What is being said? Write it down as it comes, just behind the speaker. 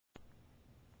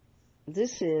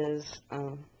This is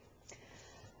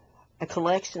a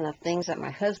collection of things that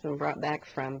my husband brought back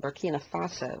from Burkina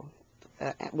Faso,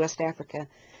 West Africa.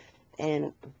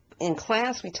 And in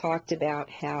class, we talked about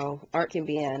how art can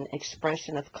be an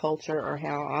expression of culture, or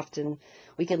how often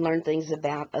we can learn things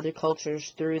about other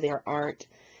cultures through their art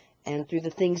and through the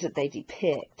things that they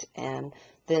depict. And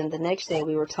then the next day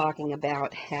we were talking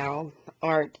about how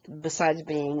art, besides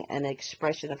being an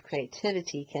expression of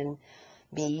creativity, can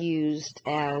be used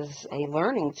as a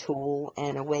learning tool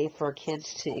and a way for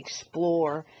kids to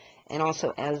explore, and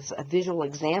also as visual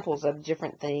examples of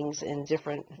different things in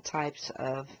different types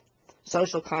of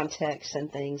social contexts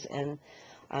and things. And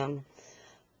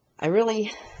I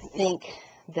really think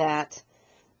that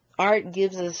art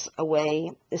gives us a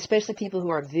way, especially people who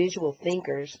are visual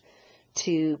thinkers,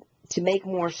 to make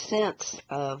more sense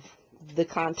of the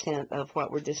content of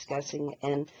what we're discussing.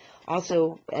 And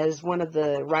also, as one of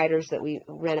the writers that we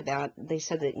read about, they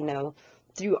said that,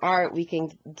 through art we can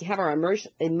have our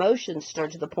emotions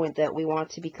stirred to the point that we want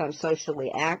to become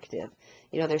socially active.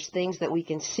 There's things that we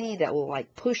can see that will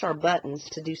like push our buttons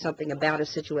to do something about a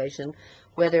situation,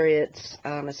 whether it's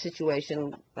a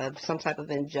situation of some type of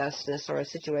injustice or a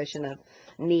situation of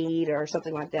need or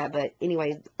something like that. But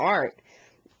anyway, art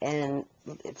and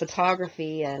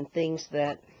photography and things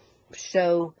that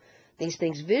show these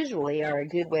things visually are a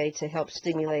good way to help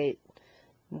stimulate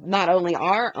not only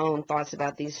our own thoughts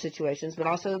about these situations, but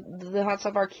also the thoughts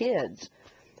of our kids.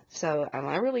 So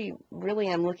I really, really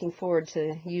am looking forward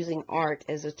to using art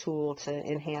as a tool to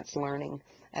enhance learning,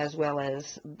 as well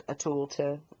as a tool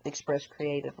to express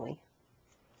creatively.